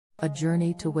A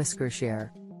journey to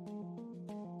Whiskershire.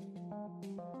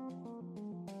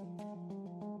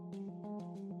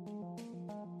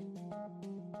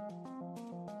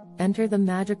 Enter the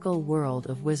magical world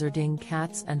of wizarding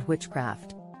cats and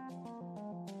witchcraft.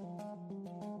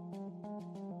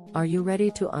 Are you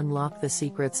ready to unlock the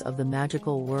secrets of the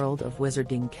magical world of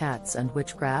wizarding cats and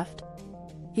witchcraft?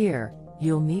 Here,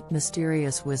 you'll meet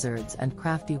mysterious wizards and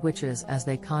crafty witches as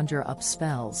they conjure up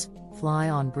spells, fly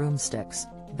on broomsticks,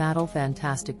 battle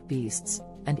fantastic beasts,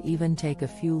 and even take a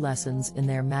few lessons in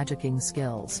their magicking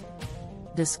skills.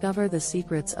 Discover the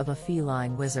secrets of a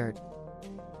feline wizard.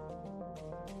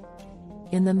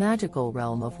 In the magical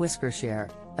realm of Whiskershire,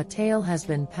 a tale has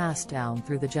been passed down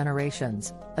through the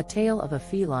generations, a tale of a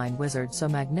feline wizard so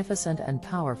magnificent and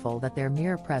powerful that their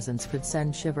mere presence could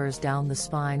send shivers down the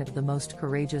spine of the most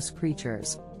courageous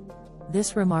creatures.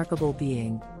 This remarkable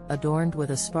being, adorned with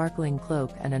a sparkling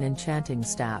cloak and an enchanting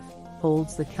staff,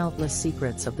 holds the countless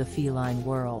secrets of the feline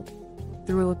world.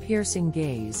 Through a piercing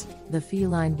gaze, the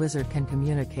feline wizard can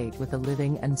communicate with the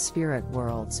living and spirit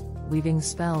worlds, weaving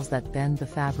spells that bend the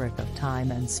fabric of time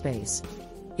and space.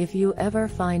 If you ever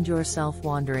find yourself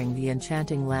wandering the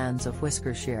enchanting lands of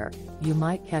Whiskershire, you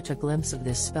might catch a glimpse of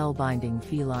this spellbinding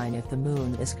feline if the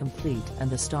moon is complete and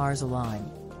the stars align.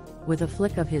 With a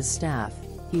flick of his staff,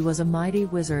 he was a mighty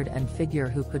wizard and figure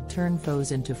who could turn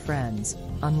foes into friends,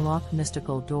 unlock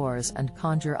mystical doors and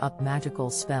conjure up magical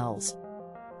spells.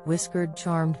 Whiskered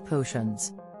charmed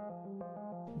potions.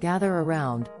 Gather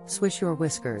around, swish your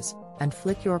whiskers, and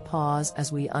flick your paws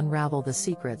as we unravel the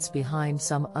secrets behind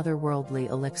some otherworldly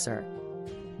elixir.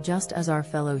 Just as our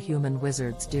fellow human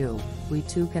wizards do, we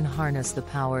too can harness the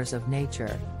powers of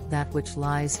nature, that which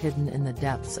lies hidden in the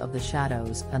depths of the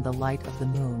shadows and the light of the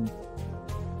moon.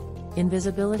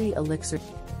 Invisibility elixir.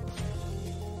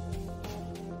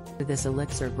 This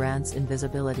elixir grants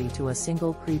invisibility to a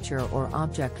single creature or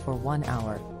object for 1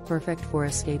 hour, perfect for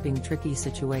escaping tricky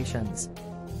situations.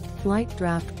 Flight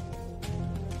draft.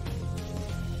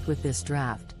 With this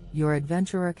draft, your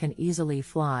adventurer can easily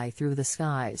fly through the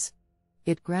skies.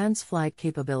 It grants flight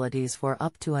capabilities for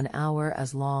up to an hour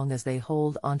as long as they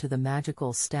hold onto the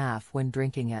magical staff when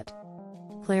drinking it.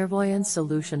 Clairvoyance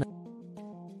solution.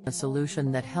 A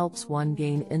solution that helps one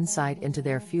gain insight into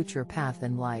their future path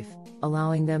in life,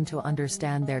 allowing them to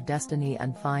understand their destiny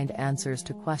and find answers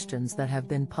to questions that have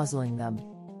been puzzling them.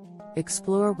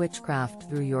 Explore witchcraft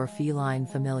through your feline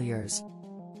familiars.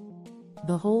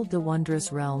 Behold the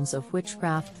wondrous realms of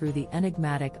witchcraft through the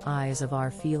enigmatic eyes of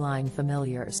our feline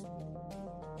familiars.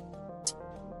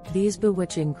 These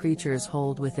bewitching creatures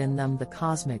hold within them the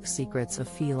cosmic secrets of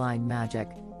feline magic,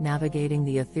 navigating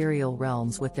the ethereal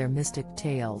realms with their mystic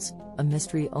tales, a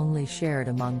mystery only shared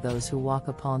among those who walk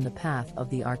upon the path of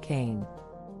the arcane.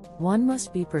 One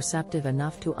must be perceptive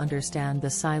enough to understand the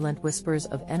silent whispers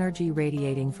of energy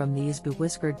radiating from these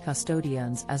bewhiskered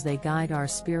custodians as they guide our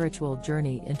spiritual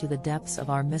journey into the depths of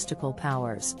our mystical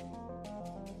powers.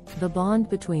 The bond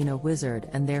between a wizard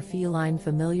and their feline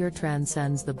familiar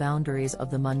transcends the boundaries of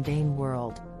the mundane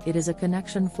world. It is a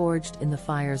connection forged in the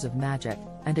fires of magic,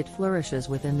 and it flourishes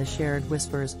within the shared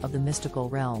whispers of the mystical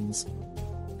realms.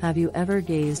 Have you ever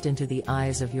gazed into the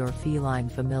eyes of your feline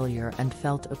familiar and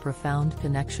felt a profound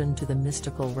connection to the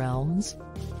mystical realms?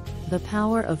 The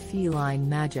power of feline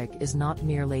magic is not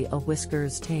merely a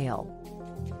whisker's tale.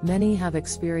 Many have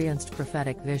experienced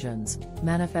prophetic visions,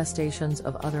 manifestations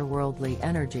of otherworldly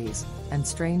energies, and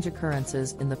strange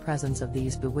occurrences in the presence of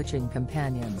these bewitching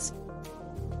companions.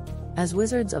 As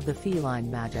wizards of the feline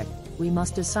magic, we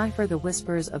must decipher the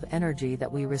whispers of energy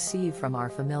that we receive from our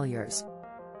familiars.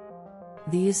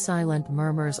 These silent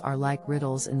murmurs are like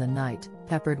riddles in the night,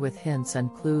 peppered with hints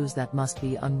and clues that must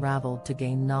be unraveled to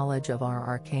gain knowledge of our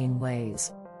arcane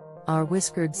ways. Our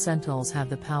whiskered sentinels have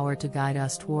the power to guide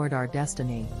us toward our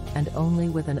destiny, and only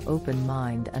with an open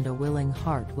mind and a willing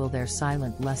heart will their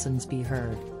silent lessons be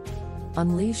heard.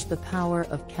 Unleash the power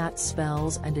of cat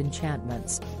spells and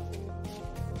enchantments.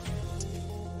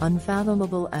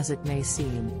 Unfathomable as it may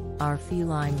seem, our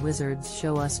feline wizards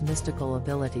show us mystical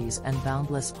abilities and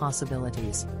boundless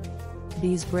possibilities.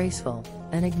 These graceful,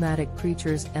 enigmatic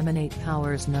creatures emanate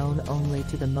powers known only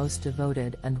to the most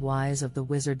devoted and wise of the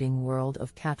wizarding world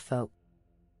of catfolk.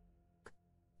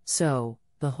 So,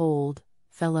 behold,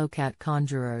 fellow cat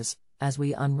conjurers, as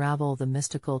we unravel the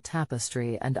mystical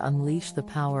tapestry and unleash the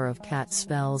power of cat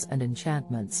spells and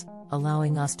enchantments,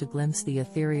 allowing us to glimpse the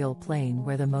ethereal plane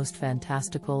where the most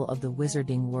fantastical of the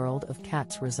wizarding world of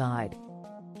cats reside.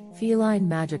 Feline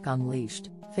Magic Unleashed,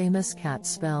 famous cat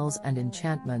spells and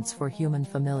enchantments for human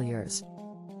familiars.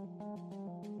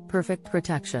 Perfect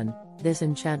protection. This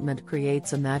enchantment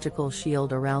creates a magical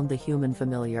shield around the human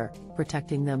familiar,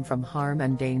 protecting them from harm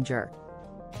and danger.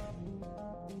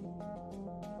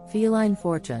 Feline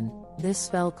fortune. This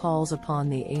spell calls upon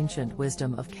the ancient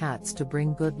wisdom of cats to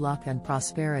bring good luck and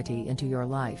prosperity into your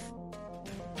life.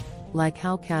 Like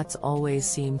how cats always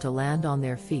seem to land on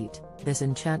their feet, this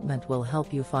enchantment will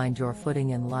help you find your footing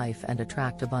in life and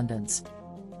attract abundance.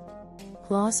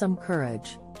 Clawsome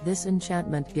courage. This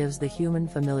enchantment gives the human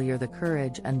familiar the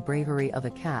courage and bravery of a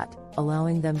cat,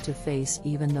 allowing them to face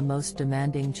even the most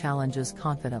demanding challenges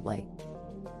confidently.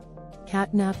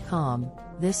 Catnap calm.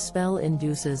 This spell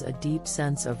induces a deep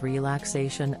sense of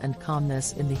relaxation and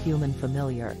calmness in the human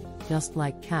familiar, just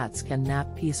like cats can nap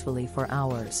peacefully for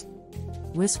hours.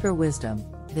 Whisker wisdom.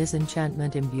 This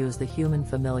enchantment imbues the human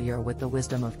familiar with the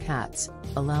wisdom of cats,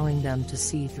 allowing them to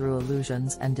see through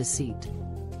illusions and deceit.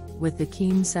 With the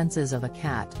keen senses of a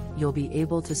cat, you'll be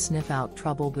able to sniff out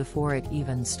trouble before it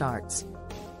even starts.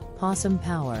 Possum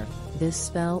power. This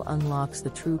spell unlocks the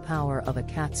true power of a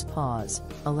cat's paws,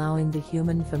 allowing the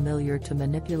human familiar to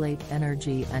manipulate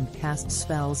energy and cast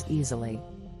spells easily.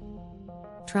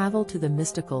 Travel to the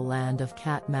mystical land of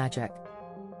cat magic.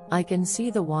 I can see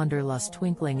the wanderlust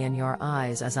twinkling in your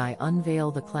eyes as I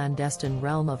unveil the clandestine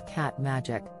realm of cat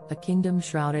magic, a kingdom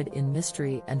shrouded in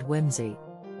mystery and whimsy.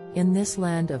 In this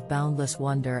land of boundless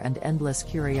wonder and endless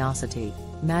curiosity,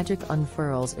 magic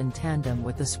unfurls in tandem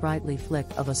with the sprightly flick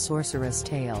of a sorceress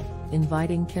tale,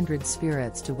 inviting kindred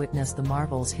spirits to witness the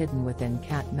marvels hidden within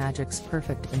cat magic's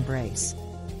perfect embrace.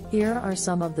 Here are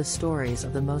some of the stories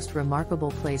of the most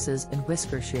remarkable places in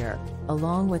Whiskershire,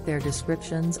 along with their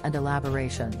descriptions and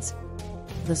elaborations.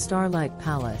 The Starlight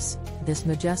Palace. This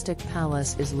majestic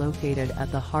palace is located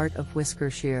at the heart of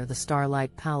Whiskershire. The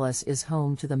Starlight Palace is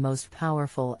home to the most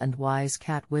powerful and wise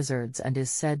cat wizards and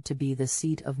is said to be the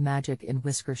seat of magic in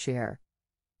Whiskershire.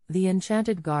 The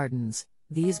Enchanted Gardens.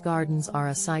 These gardens are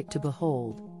a sight to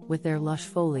behold, with their lush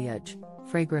foliage,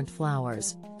 fragrant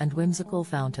flowers, and whimsical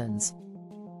fountains.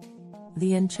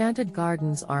 The Enchanted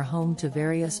Gardens are home to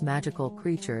various magical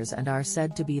creatures and are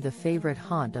said to be the favorite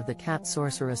haunt of the cat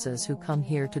sorceresses who come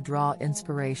here to draw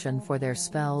inspiration for their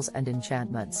spells and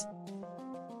enchantments.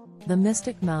 The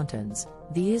Mystic Mountains.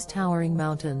 These towering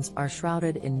mountains are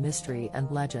shrouded in mystery and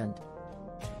legend.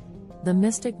 The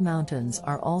Mystic Mountains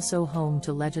are also home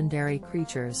to legendary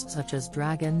creatures such as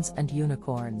dragons and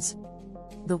unicorns.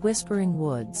 The Whispering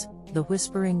Woods. The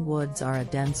Whispering Woods are a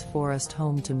dense forest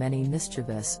home to many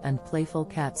mischievous and playful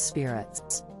cat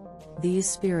spirits. These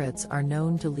spirits are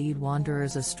known to lead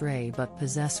wanderers astray but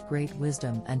possess great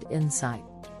wisdom and insight.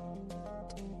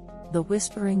 The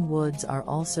Whispering Woods are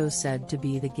also said to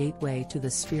be the gateway to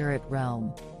the spirit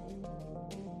realm.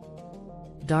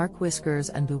 Dark Whiskers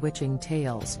and Bewitching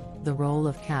Tales. The role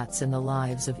of cats in the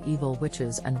lives of evil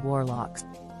witches and warlocks.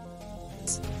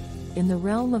 In the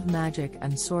realm of magic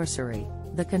and sorcery,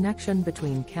 the connection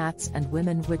between cats and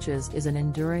women witches is an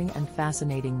enduring and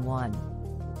fascinating one.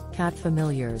 Cat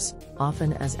familiars,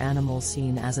 often as animals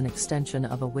seen as an extension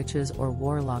of a witch's or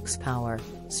warlock's power,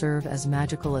 serve as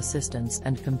magical assistants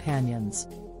and companions.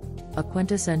 A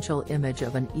quintessential image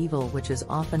of an evil witch is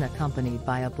often accompanied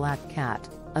by a black cat,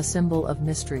 a symbol of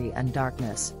mystery and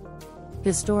darkness.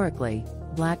 Historically,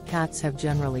 black cats have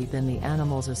generally been the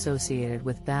animals associated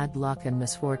with bad luck and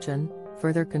misfortune,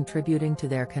 further contributing to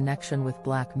their connection with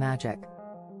black magic.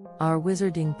 Our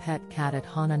wizarding pet cat at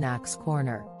Honanak's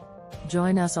Corner.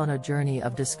 Join us on a journey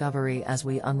of discovery as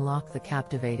we unlock the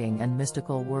captivating and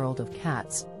mystical world of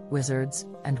cats, wizards,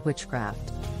 and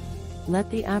witchcraft.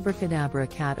 Let the abracadabra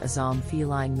cat Azam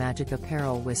feline magic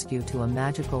apparel whisk you to a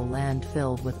magical land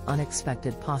filled with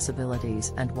unexpected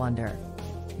possibilities and wonder.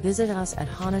 Visit us at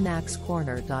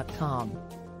honanakscorner.com.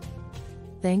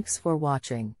 Thanks for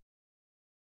watching.